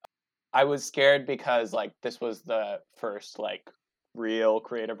I was scared because like this was the first like real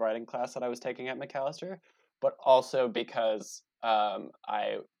creative writing class that I was taking at McAllister, but also because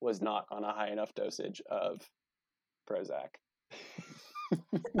I was not on a high enough dosage of Prozac.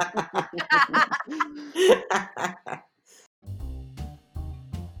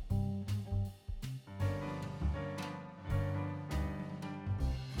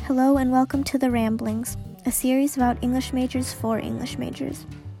 Hello and welcome to The Ramblings, a series about English majors for English majors.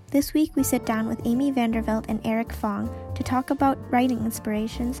 This week we sit down with Amy Vandervelde and Eric Fong to talk about writing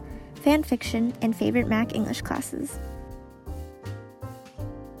inspirations, fan fiction, and favorite Mac English classes.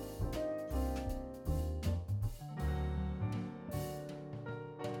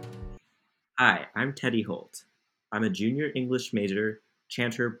 Hi, I'm Teddy Holt. I'm a junior English major,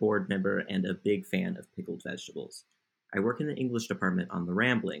 Chanter board member, and a big fan of pickled vegetables. I work in the English department on The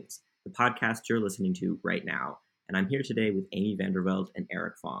Ramblings, the podcast you're listening to right now, and I'm here today with Amy Vandervelde and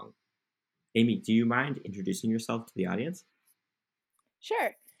Eric Fong. Amy, do you mind introducing yourself to the audience?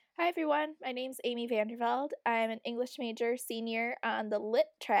 Sure. Hi, everyone. My name's Amy Vandervelde. I'm an English major senior on the Lit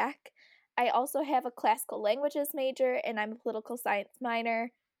track. I also have a classical languages major, and I'm a political science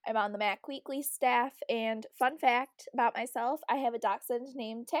minor. I'm on the Mac Weekly staff, and fun fact about myself, I have a dachshund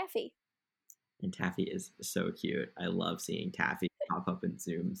named Taffy. And Taffy is so cute. I love seeing Taffy pop up in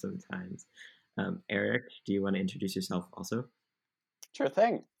Zoom sometimes. Eric, do you want to introduce yourself also? Sure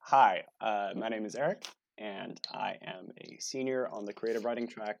thing. Hi, my name is Eric, and I am a senior on the creative writing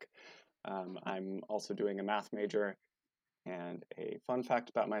track. I'm also doing a math major, and a fun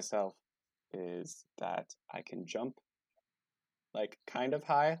fact about myself is that I can jump like kind of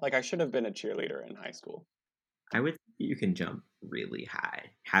high. Like I should have been a cheerleader in high school. I would think you can jump really high,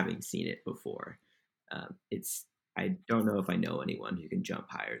 having seen it before. I don't know if I know anyone who can jump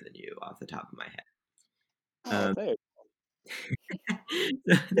higher than you off the top of my head. Thanks.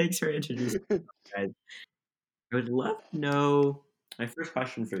 So thanks for introducing me, guys. I would love to know. My first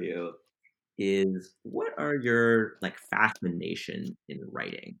question for you is, what are your like fascination in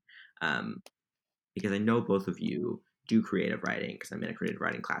writing? Because I know both of you do creative writing because I'm in a creative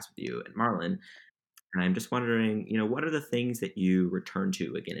writing class with you and Marlon. And I'm just wondering, what are the things that you return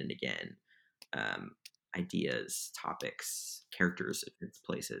to again and again? Ideas, topics, characters, events,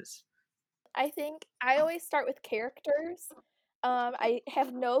 places. I think I always start with characters. I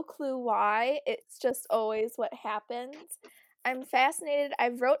have no clue why. It's just always what happens. I'm fascinated.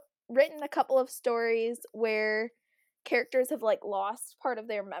 Written a couple of stories where characters have like lost part of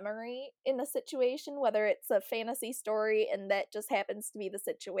their memory in a situation, whether it's a fantasy story and that just happens to be the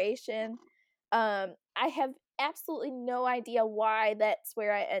situation. I have absolutely no idea why that's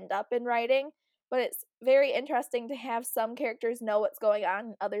where I end up in writing, but it's very interesting to have some characters know what's going on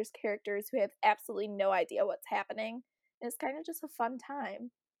and others characters who have absolutely no idea what's happening. And it's kind of just a fun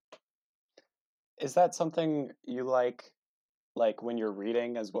time. Is that something you like when you're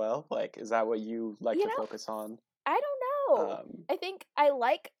reading as well? Like, is that what you like You to know, focus on? I don't know. I think I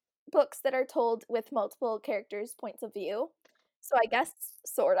like books that are told with multiple characters' points of view. So I guess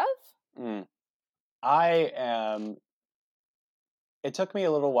sort of. I am. It took me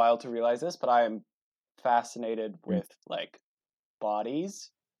a little while to realize this, but I am fascinated with like bodies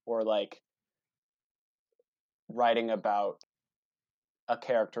or like writing about a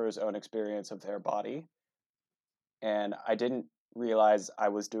character's own experience of their body. And I didn't realize I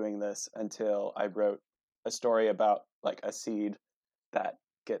was doing this until I wrote a story about like a seed that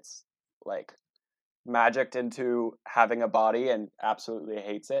gets like magicked into having a body and absolutely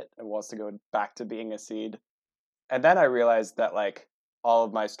hates it and wants to go back to being a seed. And then I realized that like all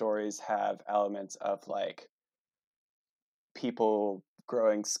of my stories have elements of like people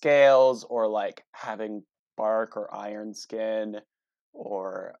growing scales or like having bark or iron skin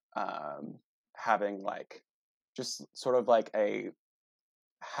or having like just sort of like a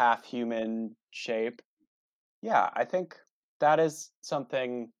half human shape. Yeah, I think that is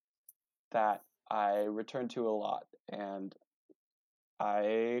something that I return to a lot, and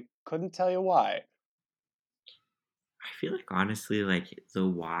I couldn't tell you why. I feel like honestly, like the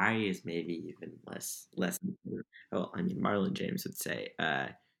why is maybe even less. Well, I mean, Marlon James would say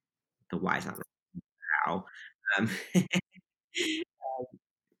the why's not the how. Um,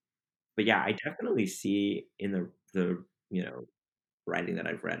 but yeah, I definitely see in the writing that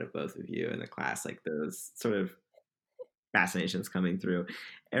I've read of both of you in the class, like those sort of fascinations coming through.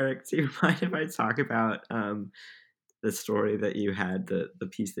 Eric, do you mind if I talk about the story that you had, the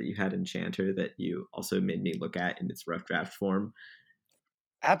piece that you had in Chanter that you also made me look at in its rough draft form?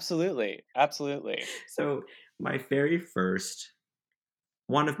 Absolutely, absolutely. So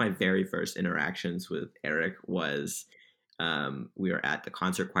one of my very first interactions with Eric was We were at the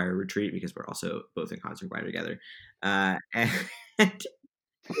concert choir retreat because we're also both in concert choir together. And like,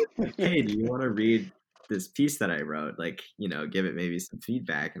 hey, do you want to read this piece that I wrote? Like, give it maybe some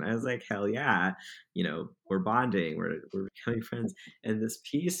feedback. And I was like, hell yeah, we're bonding, we're becoming friends. And this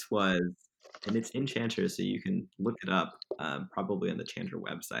piece was, and it's in Chanter, so you can look it up, probably on the Chanter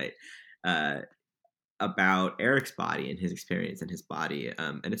website, about Eric's body and his experience in his body.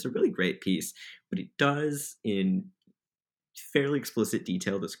 And it's a really great piece, but it does, in fairly explicit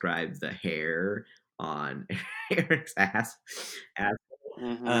detail, describe the hair on Eric's ass.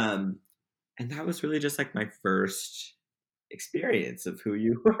 Mm-hmm. And that was really just like my first experience of who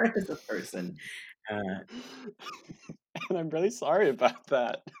you were as a person. And I'm really sorry about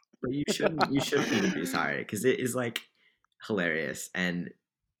that. But you shouldn't even be sorry, because it is like hilarious. And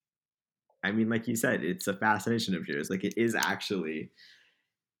I mean, like you said, it's a fascination of yours. Like, it is actually,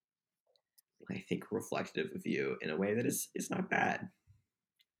 I think, reflective of you in a way that is not bad.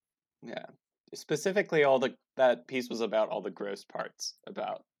 Yeah. Specifically, that piece was about all the gross parts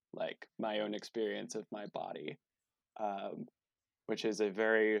about like my own experience of my body, which is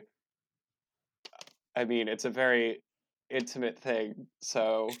it's a very intimate thing.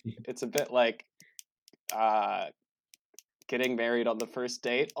 So it's a bit like getting married on the first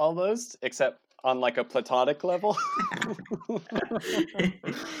date almost, except on like a platonic level.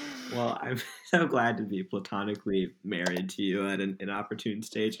 Well, I'm so glad to be platonically married to you at an opportune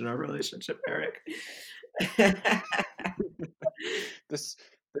stage in our relationship, Eric. this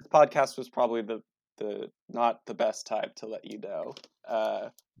this podcast was probably the not the best time to let you know.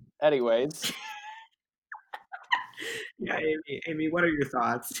 Anyways. Yeah, Amy, what are your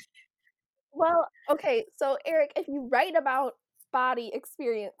thoughts? Well, okay, so Eric, if you write about body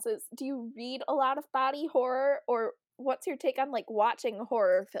experiences, do you read a lot of body horror, or what's your take on like watching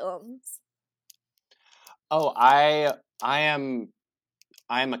horror films? Oh, I'm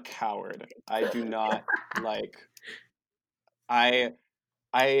a coward. I do not like I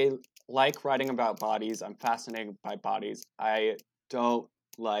I like writing about bodies. I'm fascinated by bodies. I don't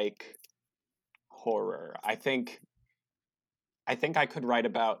like horror. I think I could write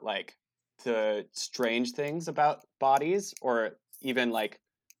about like the strange things about bodies, or even like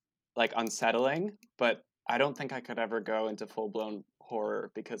unsettling, but I don't think I could ever go into full-blown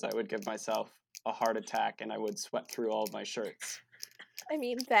horror because I would give myself a heart attack and I would sweat through all of my shirts. I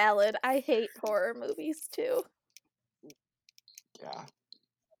mean, valid. I hate horror movies too. Yeah.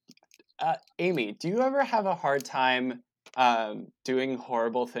 Amy, do you ever have a hard time doing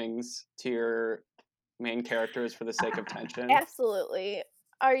horrible things to your main characters for the sake of tension? Absolutely.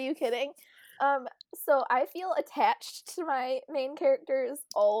 Are you kidding? So I feel attached to my main characters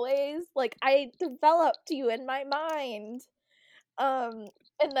always. Like I developed you in my mind. Um,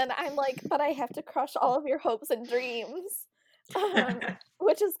 and then I'm like, but I have to crush all of your hopes and dreams. Um,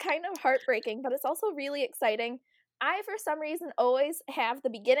 which is kind of heartbreaking, but it's also really exciting. I, for some reason, always have the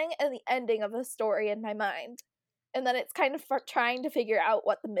beginning and the ending of a story in my mind. And then it's kind of trying to figure out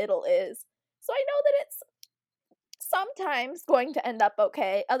what the middle is. So I know that it's sometimes going to end up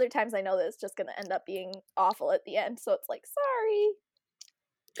okay. Other times I know that it's just going to end up being awful at the end. So it's like, sorry.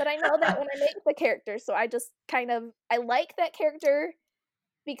 But I know that when I make the character, so I just I like that character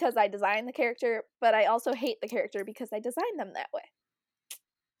because I designed the character, but I also hate the character because I designed them that way.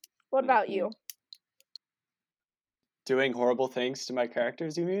 What about Mm-hmm. you? Doing horrible things to my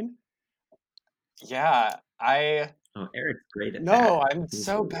characters, you mean? Yeah, Oh, Eric's great at that. no, I'm He's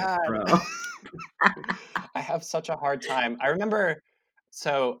so really a bad. pro. I have such a hard time. I remember,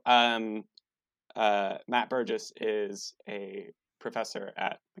 so Matt Burgess is a professor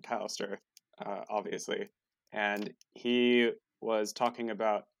at McAllister, obviously, and he was talking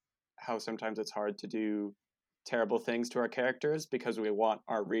about how sometimes it's hard to do terrible things to our characters because we want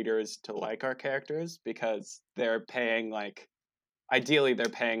our readers to like our characters because they're paying like ideally they're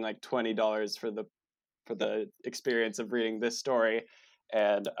paying like $20 for the experience of reading this story,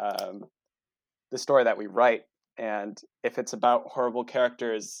 and the story that we write. And if it's about horrible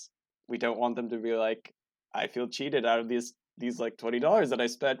characters, we don't want them to be like, I feel cheated out of these like $20 that I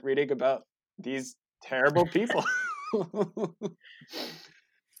spent reading about these terrible people.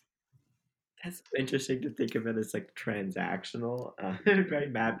 That's interesting to think of it as like transactional,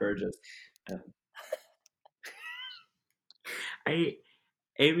 right? Matt Burgess. Uh, I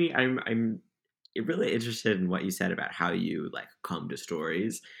Amy, I'm really interested in what you said about how you like come to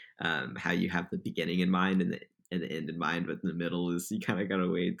stories, how you have the beginning in mind and the end in mind, but in the middle is you kind of got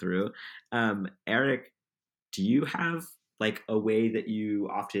to wade through. Eric, do you have like a way that you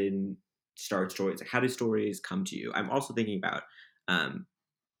often start stories? Like, how do stories come to you? I'm also thinking about um,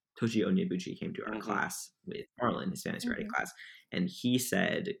 Toji Onyebuchi came to our Mm-hmm. class with Marlon, his fantasy writing Mhm. class, and he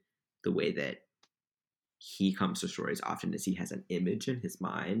said the way that he comes to stories often is he has an image in his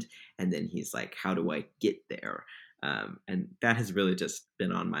mind, and then he's like, how do I get there? And that has really just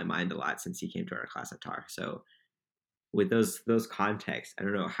been on my mind a lot since he came to our class at TAR. So with those contexts, I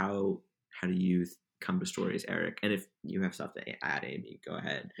don't know, how do you come to stories, Eric? And if you have stuff to add, Amy, go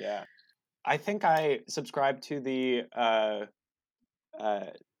ahead. Yeah. I think I subscribe to the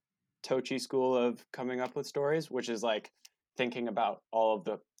Tochi school of coming up with stories, which is like thinking about all of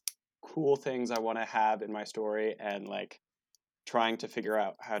the cool things I want to have in my story and like trying to figure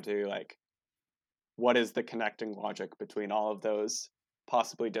out how to like what is the connecting logic between all of those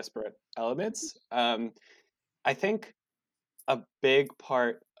possibly disparate elements. I think a big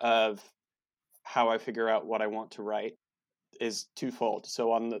part of how I figure out what I want to write is twofold.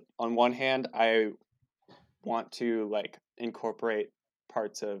 So on one hand, I want to like incorporate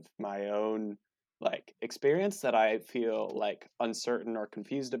parts of my own like experience that I feel like uncertain or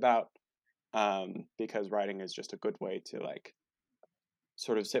confused about, because writing is just a good way to like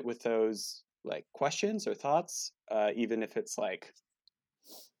sort of sit with those like questions or thoughts, even if it's like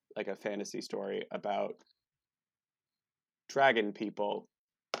a fantasy story about dragon people.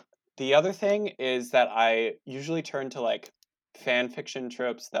 The other thing is that I usually turn to like fan fiction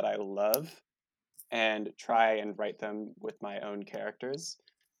tropes that I love and try and write them with my own characters.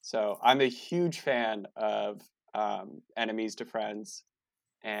 So I'm a huge fan of enemies to friends,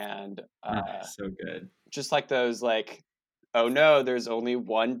 and So good. just like those like, oh no, there's only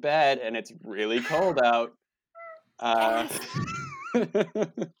one bed and it's really cold out. Uh,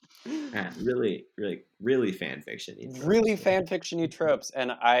 Yes. Really, really, really fan fiction. really fan fiction-y tropes,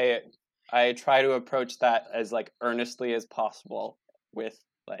 and I try to approach that as like earnestly as possible with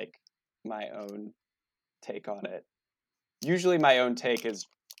like my own take on it. Usually my own take is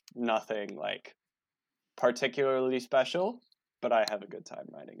nothing like particularly special, but I have a good time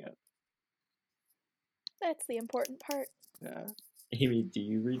writing it. That's the important part. Yeah. Amy, do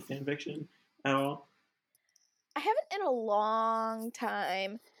you read fan fiction at all? I haven't in a long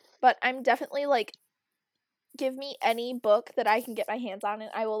time, but I'm definitely like, give me any book that I can get my hands on,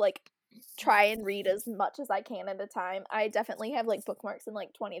 and I will like try and read as much as I can at a time. I definitely have like bookmarks in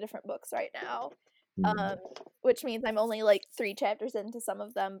like 20 different books right now. Mm. Which means I'm only like 3 chapters into some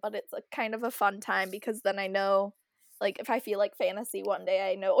of them, but it's a kind of a fun time because then I know, like, if I feel like fantasy one day,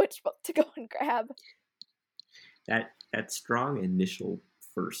 I know which book to go and grab. That strong initial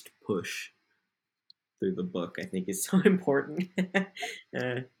first push through the book, I think, is so important.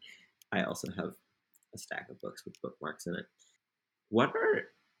 I also have a stack of books with bookmarks in it.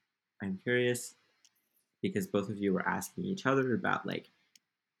 I'm curious because both of you were asking each other about like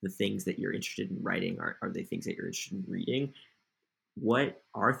the things that you're interested in writing. Are they things that you're interested in reading? What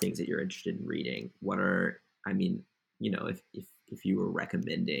are things that you're interested in reading? What are, I mean, if you were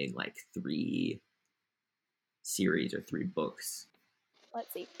recommending like 3 series or 3 books.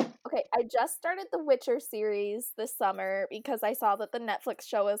 Let's see. Okay, I just started the Witcher series this summer because I saw that the Netflix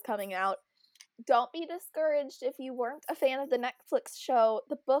show is coming out. Don't be discouraged if you weren't a fan of the Netflix show.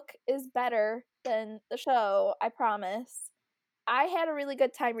 The book is better than the show, I promise. I had a really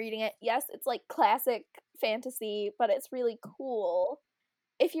good time reading it. Yes, it's like classic fantasy, but it's really cool.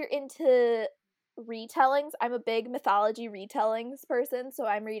 If you're into retellings, I'm a big mythology retellings person, so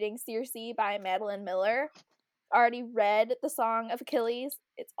I'm reading Circe by Madeline Miller. Already read The Song of Achilles.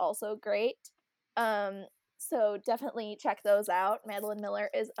 It's also great. So definitely check those out. Madeline Miller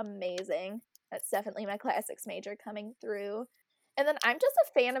is amazing. That's definitely my classics major coming through. And then I'm just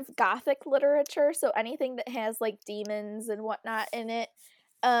a fan of gothic literature, so anything that has like demons and whatnot in it.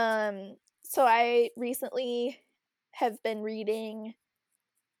 So I recently have been reading,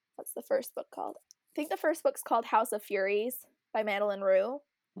 what's the first book called? I think the first book's called House of Furies by Madeline Rue.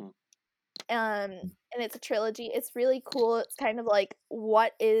 And it's a trilogy. It's really cool. It's kind of like,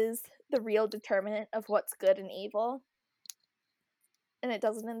 what is the real determinant of what's good and evil? And it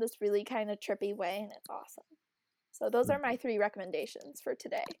does it in this really kind of trippy way, and it's awesome. So those are my 3 recommendations for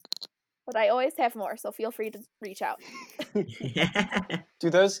today. But I always have more, so feel free to reach out. Do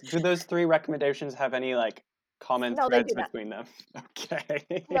those 3 recommendations have any like common No, they threads do not. between them?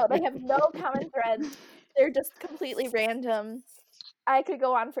 Okay. No, they have no common threads. They're just completely random. I could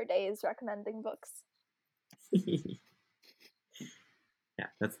go on for days recommending books. Yeah,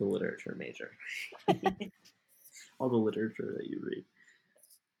 that's the literature major. All the literature that you read.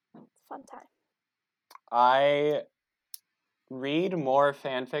 It's a fun time. I read more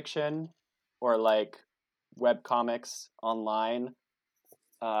fan fiction or like web comics online,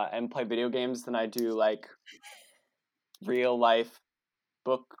 and play video games than I do like real life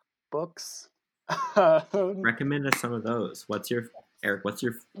book books. Recommend us some of those. Eric? What's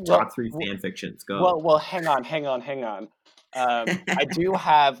your Well, top 3 fan fictions? Go. well, hang on. I do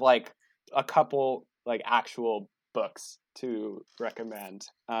have like a couple like actual books to recommend.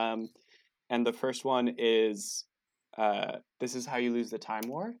 And the first one is This Is How You Lose the Time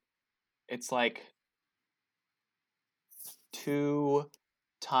War. It's like 2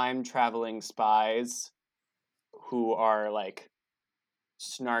 time traveling spies who are like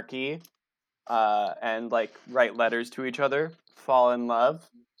snarky and like write letters to each other, fall in love,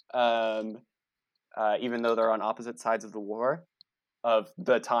 even though they're on opposite sides of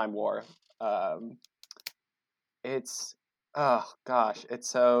the time war. It's oh gosh, it's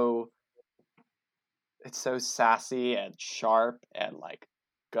so sassy and sharp and like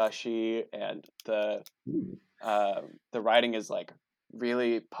gushy, and the writing is like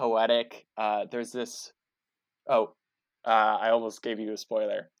really poetic. There's this I almost gave you a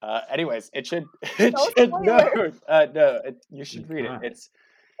spoiler. Anyways, it should No spoiler. you should Oh read my it.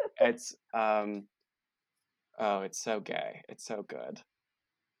 It's oh, it's so gay. It's so good.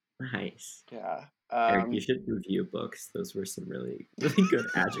 Nice. Yeah. Eric, you should review books. Those were some really, really good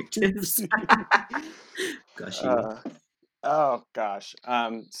adjectives. Gushy. Oh gosh.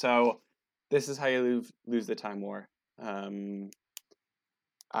 So This Is How You Lose the Time War.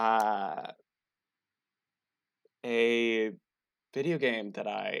 A video game that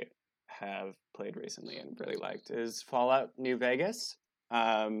I have played recently and really liked is Fallout New Vegas.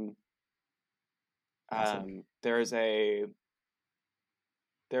 Awesome. There's a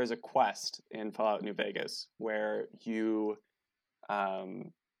quest in Fallout New Vegas where you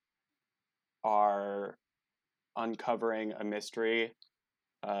are uncovering a mystery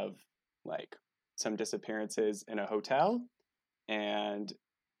of like some disappearances in a hotel, and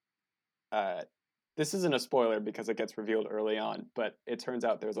this isn't a spoiler because it gets revealed early on, but it turns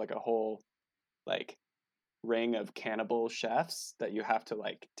out there's like a whole like ring of cannibal chefs that you have to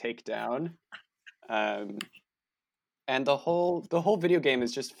like take down. And the whole video game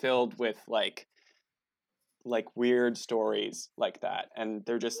is just filled with like weird stories like that, and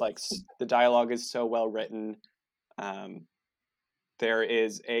they're just like the dialogue is so well written. There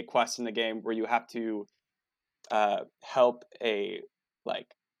is a quest in the game where you have to help a like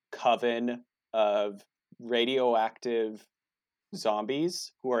coven of radioactive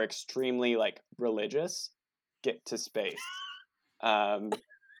zombies who are extremely like religious get to space.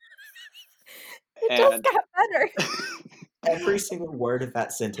 It just got better. Every single word of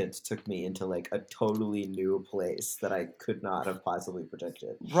that sentence took me into like a totally new place that I could not have possibly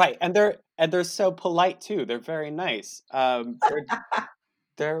predicted. Right, and they're so polite too. They're very nice.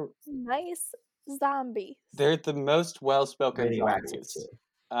 They're nice zombies. They're the most well-spoken Radioactive zombies.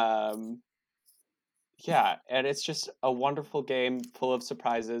 too. Yeah, and it's just a wonderful game full of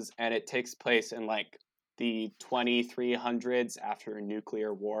surprises, and it takes place in like the 2300s after a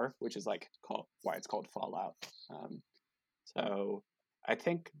nuclear war, which is like why it's called Fallout. So I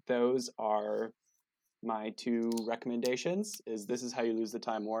think those are my 2 recommendations. This Is How You Lose the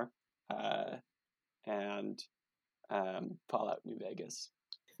Time War, and Fallout New Vegas.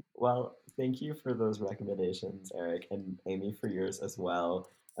 Well, thank you for those recommendations, Eric, and Amy for yours as well.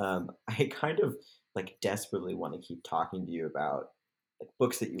 I kind of like desperately want to keep talking to you about like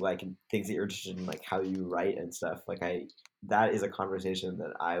books that you like and things that you're interested in, like how you write and stuff. That is a conversation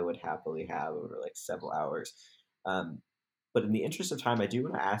that I would happily have over like several hours. But in the interest of time, I do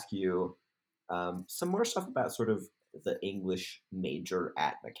want to ask you some more stuff about sort of the English major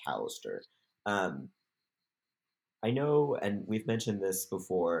at Macalester. I know, and we've mentioned this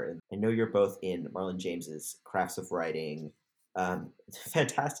before, and I know you're both in Marlon James's Crafts of Writing.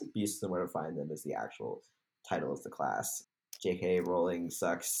 Fantastic Beasts and Where to Find Them is the actual title of the class. J.K. Rowling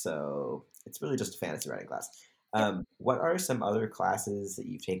sucks, so it's really just a fantasy writing class. What are some other classes that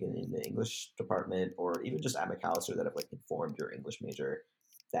you've taken in the English department, or even just at Macalester, that have like informed your English major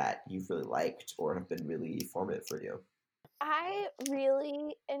that you've really liked or have been really formative for you? I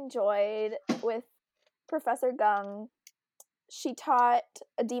really enjoyed with Professor Gung. She taught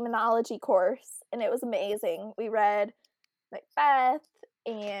a demonology course, and it was amazing. We read Macbeth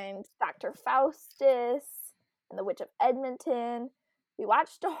and Dr. Faustus and The Witch of Edmonton. We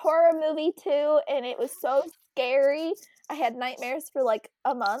watched a horror movie too, and it was so scary. I had nightmares for like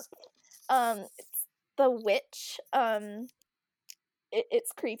a month. It's The Witch.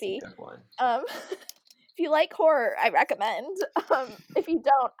 It's creepy. That's a good one. If you like horror, I recommend. If you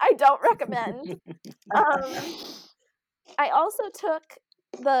don't, I don't recommend. I also took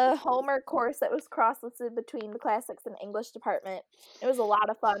the Homer course that was cross-listed between the classics and English department. It was a lot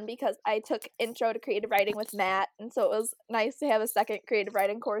of fun because I took intro to creative writing with Matt, and so it was nice to have a second creative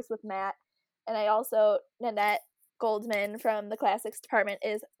writing course with Matt. And I also, Nanette Goldman from the classics department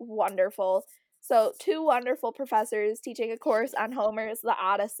is wonderful. So two wonderful professors teaching a course on Homer's The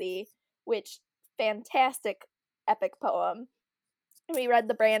Odyssey, which fantastic epic poem. And we read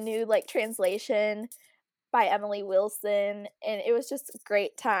the brand new translation by Emily Wilson, and it was just a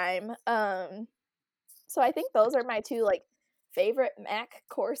great time. So I think those are my two favorite Mac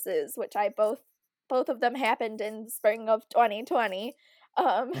courses, which I both of them happened in spring of 2020.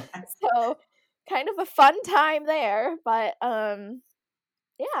 Um, so kind of a fun time there, but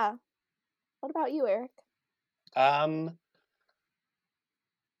yeah. What about you, Eric? Um,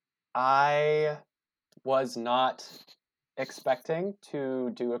 I was not expecting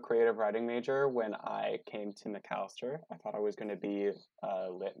to do a creative writing major when I came to McAllister. I thought I was going to be a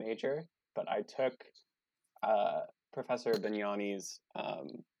lit major, but I took Professor Bignani's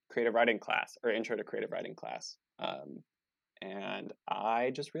creative writing class, or intro to creative writing class. And I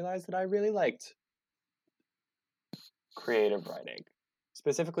just realized that I really liked creative writing,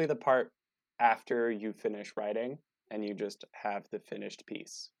 specifically the part after you finish writing and you just have the finished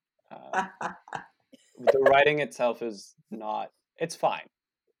piece. The writing itself is not, it's fine.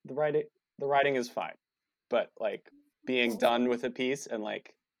 The writing the writing is fine, but being done with a piece and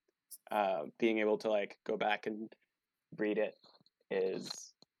being able to go back and read it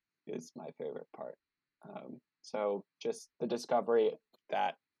is my favorite part. So just the discovery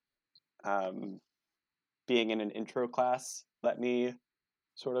that um, being in an intro class let me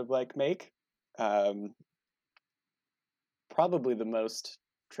sort of make um, probably the most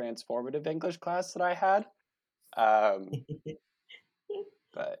transformative English class that I had.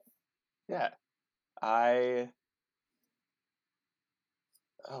 But yeah, I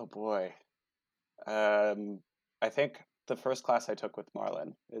oh boy, I think the first class I took with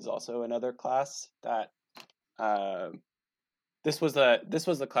Marlon is also another class that um, this was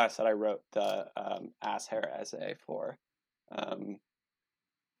the class that I wrote the ass hair essay for. Um,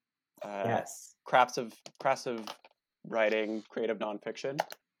 Yes. crafts of writing creative nonfiction.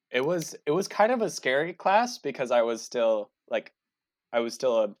 It was kind of a scary class because I was still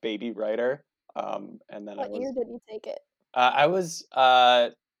a baby writer, and then What year did you take it? I was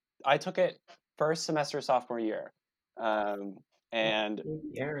I took it first semester sophomore year, Oh, and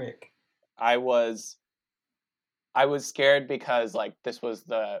baby Eric. I was scared because this was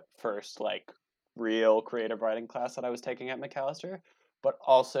the first real creative writing class that I was taking at McAllister, but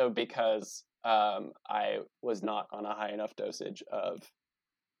also because I was not on a high enough dosage of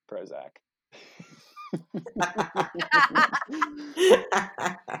Prozac.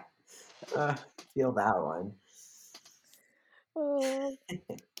 uh, feel that one. Oh.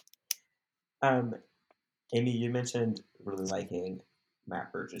 Um, Amy, you mentioned really liking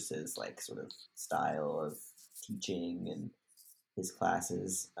Matt Burgess's sort of style of teaching and his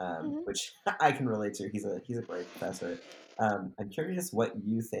classes, Mhm. which I can relate to. He's a great professor. I'm curious what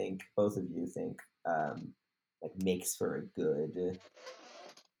you think, both of you think, makes for a good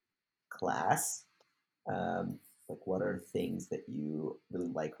class. What are things that you really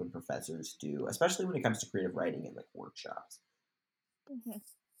like when professors do, especially when it comes to creative writing and workshops? Mhm.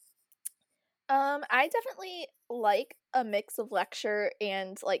 I definitely like a mix of lecture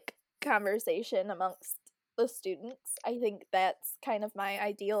and conversation amongst the students. I think that's kind of my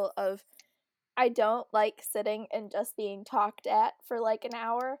ideal of I don't like sitting and just being talked at for an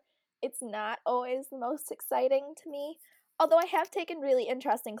hour. It's not always the most exciting to me. Although I have taken really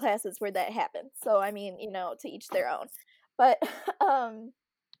interesting classes where that happens. So I mean, to each their own. But um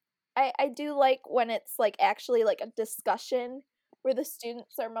I do like when it's actually a discussion where the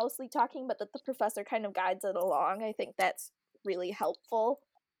students are mostly talking but that the professor kind of guides it along. I think that's really helpful.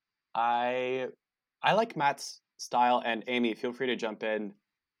 I I like Matt's style, and Amy, feel free to jump in.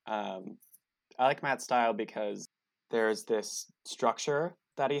 Um, I like Matt's style because there's this structure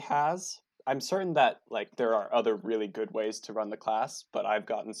that he has. I'm certain that there are other really good ways to run the class, but I've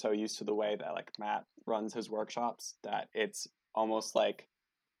gotten so used to the way that Matt runs his workshops that it's almost like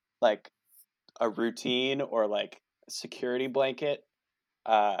a routine or a security blanket.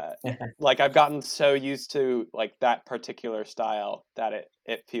 I've gotten so used to that particular style that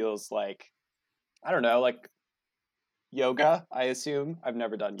it feels like I don't know, yoga, I assume. I've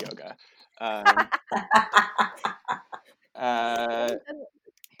never done yoga. Um, uh,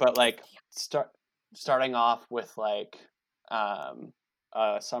 but starting off with um,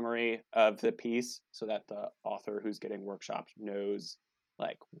 a summary of the piece so that the author who's getting workshopped knows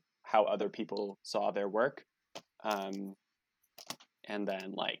like how other people saw their work. Um, and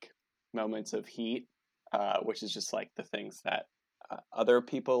then like moments of heat, which is just like the things that other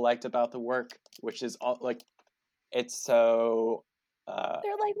people liked about the work, which is all like it's so They're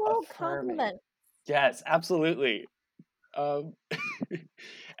like little affirming. compliments. Yes, absolutely. Um,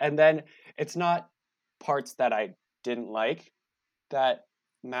 and then it's not parts that I didn't like that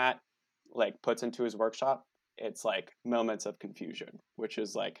Matt like puts into his workshop. It's like moments of confusion, which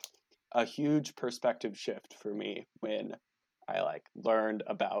is like a huge perspective shift for me when I like learned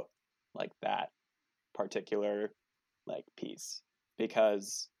about like that particular like piece,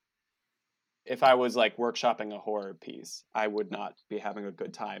 because if I was like workshopping a horror piece, I would not be having a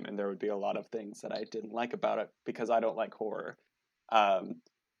good time, and there would be a lot of things that I didn't like about it because I don't like horror. Um,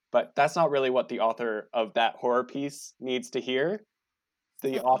 but that's not really what the author of that horror piece needs to hear.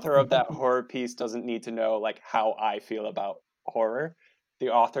 The author of that horror piece doesn't need to know like how I feel about horror. The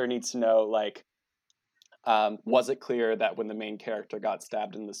author needs to know like, was it clear that when the main character got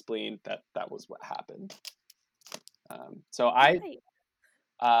stabbed in the spleen that was what happened? So Right.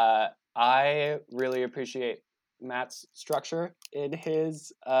 I really appreciate Matt's structure in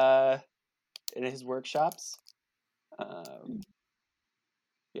his workshops.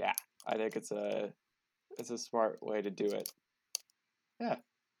 Yeah, I think it's a smart way to do it. Yeah.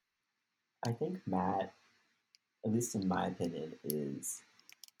 I think Matt, at least in my opinion, is,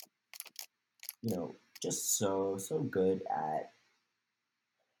 just so good at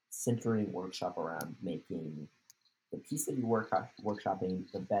centering workshop around making the piece that you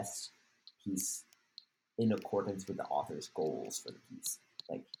workshopping the best piece in accordance with the author's goals for the piece.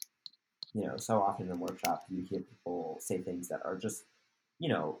 Like, so often in a workshop you hear people say things that are just,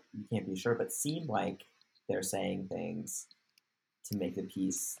 you can't be sure, but seem like they're saying things to make the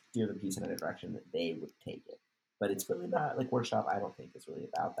piece steer the piece in a direction that they would take it. But it's really not like workshop. I don't think is really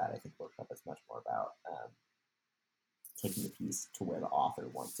about that. I think workshop is much more about taking the piece to where the author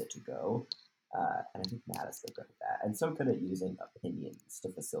wants it to go. And I think Matt is so good at that, and so good at using opinions to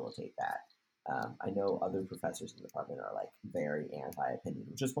facilitate that. I know other professors in the department are like very anti-opinion,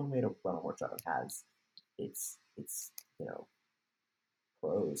 which is one way to run a workshop and has its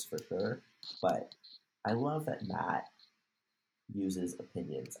pros for sure. But I love that Matt uses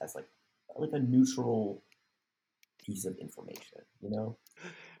opinions as like a neutral piece of information,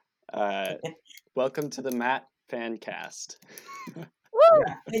 Welcome to the Matt Fancast. Woo!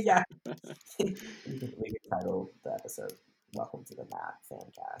 Yeah. we can title the episode "Welcome to the Matt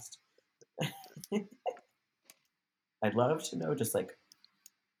Fancast." I'd love to know just like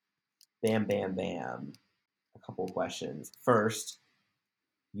bam, bam, bam, a couple of questions. First,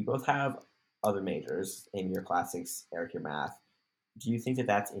 you both have other majors. Amy, your classics, Eric, your math. Do you think that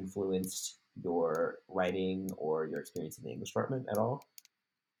that's influenced your writing or your experience in the English department at all?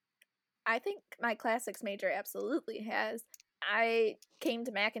 I think my classics major absolutely has. I came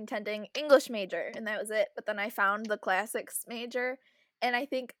to Mac intending English major, and that was it. But then I found the classics major, and I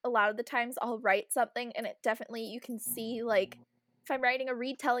think a lot of the times I'll write something, and it definitely, you can see, like, if I'm writing a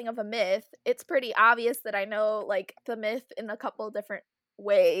retelling of a myth, it's pretty obvious that I know, like, the myth in a couple different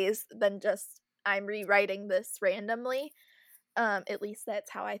ways than just I'm rewriting this randomly. At least that's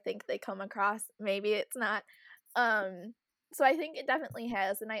how I think they come across. Maybe it's not. So I think it definitely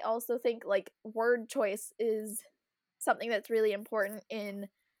has, and I also think like word choice is something that's really important in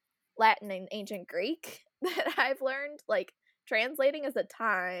Latin and ancient Greek that I've learned. Like, translating is a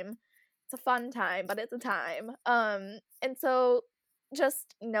time. It's a fun time, but it's a time. And so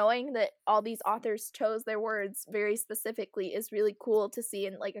just knowing that all these authors chose their words very specifically is really cool to see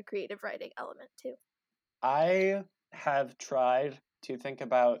in like a creative writing element too. I have tried to think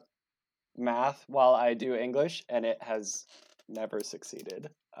about math while I do English, and it has never succeeded.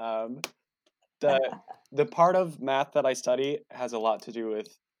 The the part of math that I study has a lot to do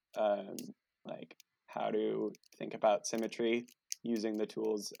with um, like how to think about symmetry using the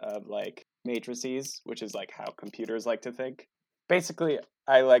tools of like matrices, which is like how computers like to think. Basically,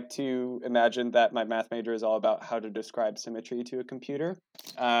 I like to imagine that my math major is all about how to describe symmetry to a computer,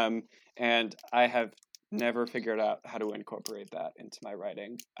 and I have never figured out how to incorporate that into my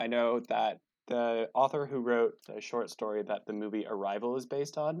writing. I know that the author who wrote the short story that the movie Arrival is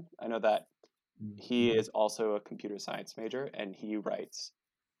based on, I know that he is also a computer science major, and he writes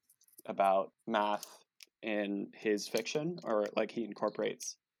about math in his fiction, or like he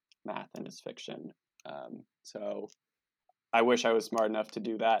incorporates math in his fiction. So I wish I was smart enough to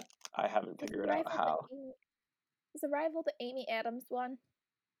do that. I haven't figured out how. Is Arrival the Amy Adams one?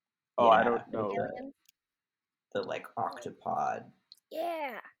 Oh, I Yeah, don't know. the like octopod.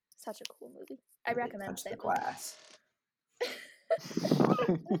 Yeah, such a cool movie. I recommend Touch the that glass.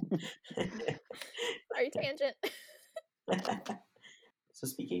 movie. Sorry, tangent. So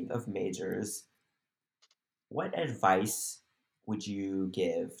speaking of majors, what advice would you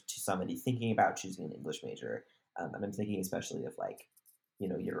give to somebody thinking about choosing an English major? And I'm thinking especially of like,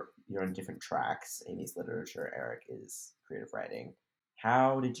 you're on different tracks. Amy's literature, Eric is creative writing.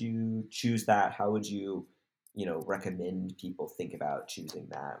 How did you choose that? How would you, recommend people think about choosing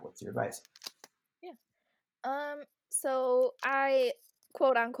that? What's your advice? Yeah. So I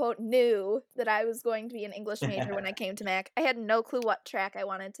quote unquote knew that I was going to be an English major when I came to Mac. I had no clue what track I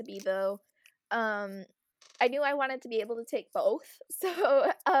wanted to be though. Um, I knew I wanted to be able to take both.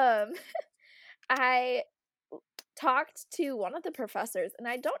 So I talked to one of the professors, and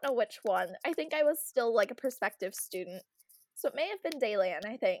I don't know which one. I think I was still like a prospective student. So it may have been Daylan,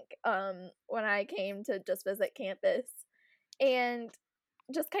 I think, when I came to just visit campus. And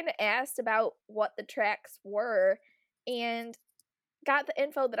just kind of asked about what the tracks were and got the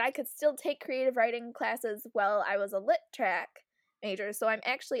info that I could still take creative writing classes while I was a lit track major. So I'm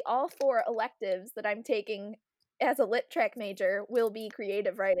actually all 4 electives that I'm taking as a lit track major will be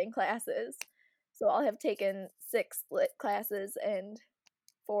creative writing classes. So I'll have taken 6 lit classes and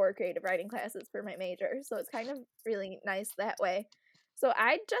 4 creative writing classes for my major. So it's kind of really nice that way. So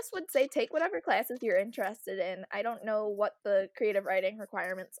I just would say take whatever classes you're interested in. I don't know what the creative writing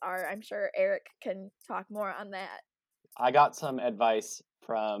requirements are. I'm sure Eric can talk more on that. I got some advice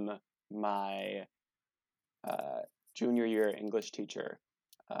from my junior year English teacher,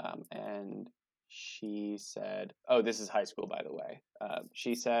 and she said, "Oh, this is high school, by the way."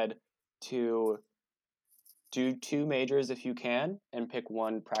 She said to do 2 majors if you can, and pick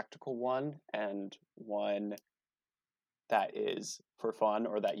one practical one and one that is for fun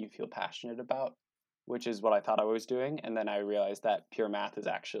or that you feel passionate about, which is what I thought I was doing. And then I realized that pure math is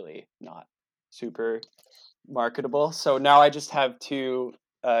actually not super marketable. So now I just have 2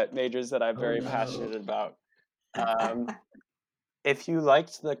 majors that I'm Oh very no. passionate about. If you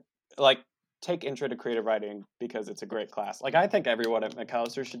liked like, take Intro to Creative Writing because it's a great class. Like, I think everyone at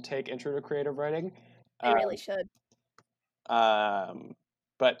McAllister should take Intro to Creative Writing. They Uh, really should.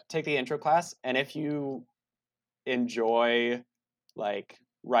 but take the intro class, and if you enjoy like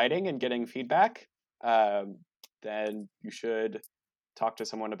writing and getting feedback, um, then you should talk to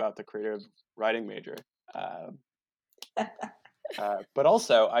someone about the creative writing major. Um, but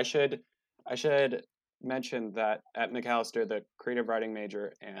also, I should mention that at McAllister, the creative writing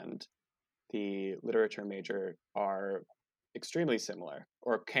major and the literature major are extremely similar,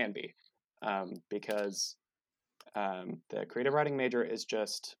 or can be, because the creative writing major is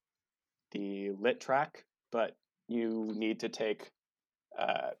just the lit track, but you need to take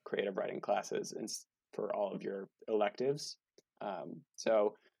creative writing classes for all of your electives.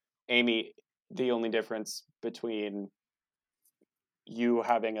 So, Amy, the only difference between you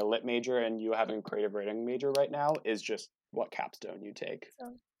having a lit major and you having a creative writing major right now is just what capstone you take.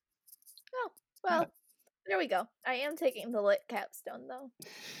 So, oh, well, there we go. I am taking the lit capstone though.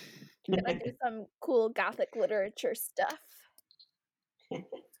 Gonna do some cool gothic literature stuff.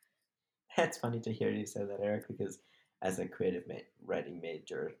 It's funny to hear you say that, Eric, because as a creative writing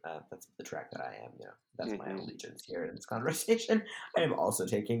major, that's the track that I am. That's my allegiance here in this conversation. I am also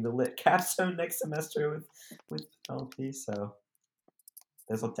taking the lit capstone next semester with LP, so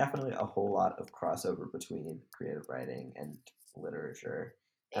there's definitely a whole lot of crossover between creative writing and literature.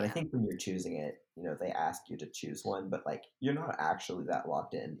 And I Yeah. think when you're choosing it, they ask you to choose one, but like you're not actually that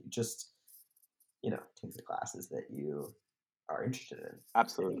locked in. You just, take the classes that you are interested in.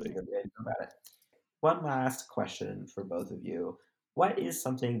 Absolutely. Good way to go about it. One last question for both of you. What is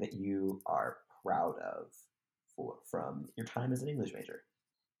something that you are proud of from your time as an English major?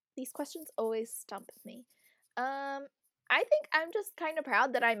 These questions always stump me. I think I'm just kind of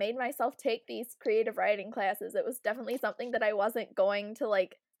proud that I made myself take these creative writing classes. It was definitely something that I wasn't going to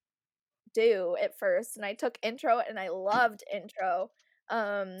like do at first, and I took intro and I loved intro.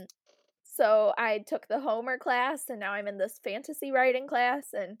 Um so I took the Homer class and now I'm in this fantasy writing class,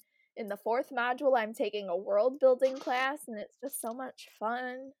 and in the 4th module I'm taking a world building class, and it's just so much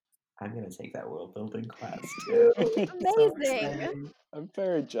fun. I'm going to take that world building class too. So Amazing. exciting. I'm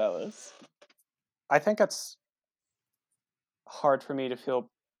very jealous. I think it's hard for me to feel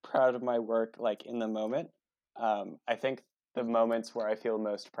proud of my work like in the moment. I think the moments where I feel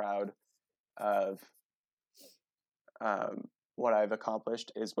most proud of what I've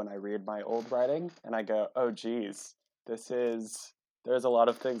accomplished is when I read my old writing and I go, "Oh, geez, there's a lot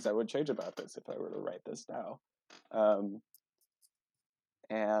of things I would change about this if I were to write this now." Um,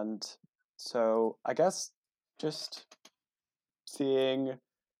 and so I guess just seeing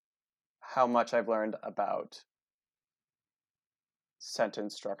how much I've learned about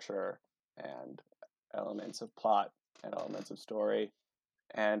sentence structure and elements of plot and elements of story,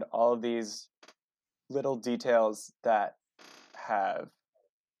 and all of these little details that have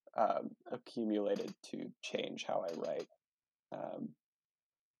accumulated to change how I write.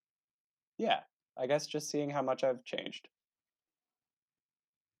 Yeah, I guess just seeing how much I've changed.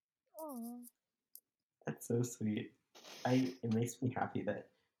 Aw. That's so sweet. It makes me happy that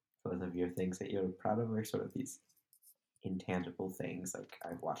both of your things that you're proud of are sort of these intangible things. Like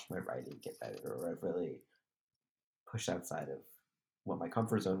I've watched my writing get better, or I've really pushed outside of what my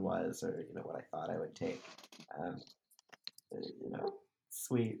comfort zone was, or what I thought I would take. Um,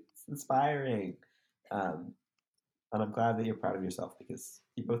 Sweet, it's inspiring, and I'm glad that you're proud of yourself because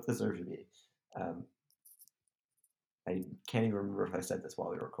you both deserve to be. Um, I can't even remember if I said this while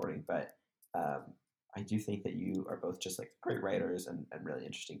we were recording, but I do think that you are both just like great writers and really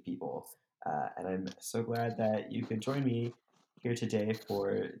interesting people. And I'm so glad that you could join me here today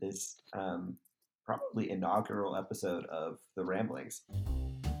for this probably inaugural episode of The Ramblings.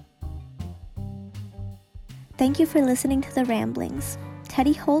 Thank you for listening to The Ramblings.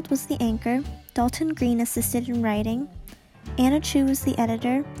 Teddy Holt was the anchor, Dalton Green assisted in writing, Anna Chu was the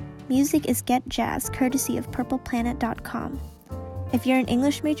editor. Music is Get Jazz, courtesy of purpleplanet.com. If you're an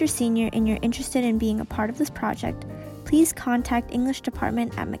English major senior and you're interested in being a part of this project, please contact English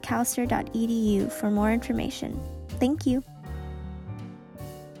department at macalester.edu for more information. Thank you.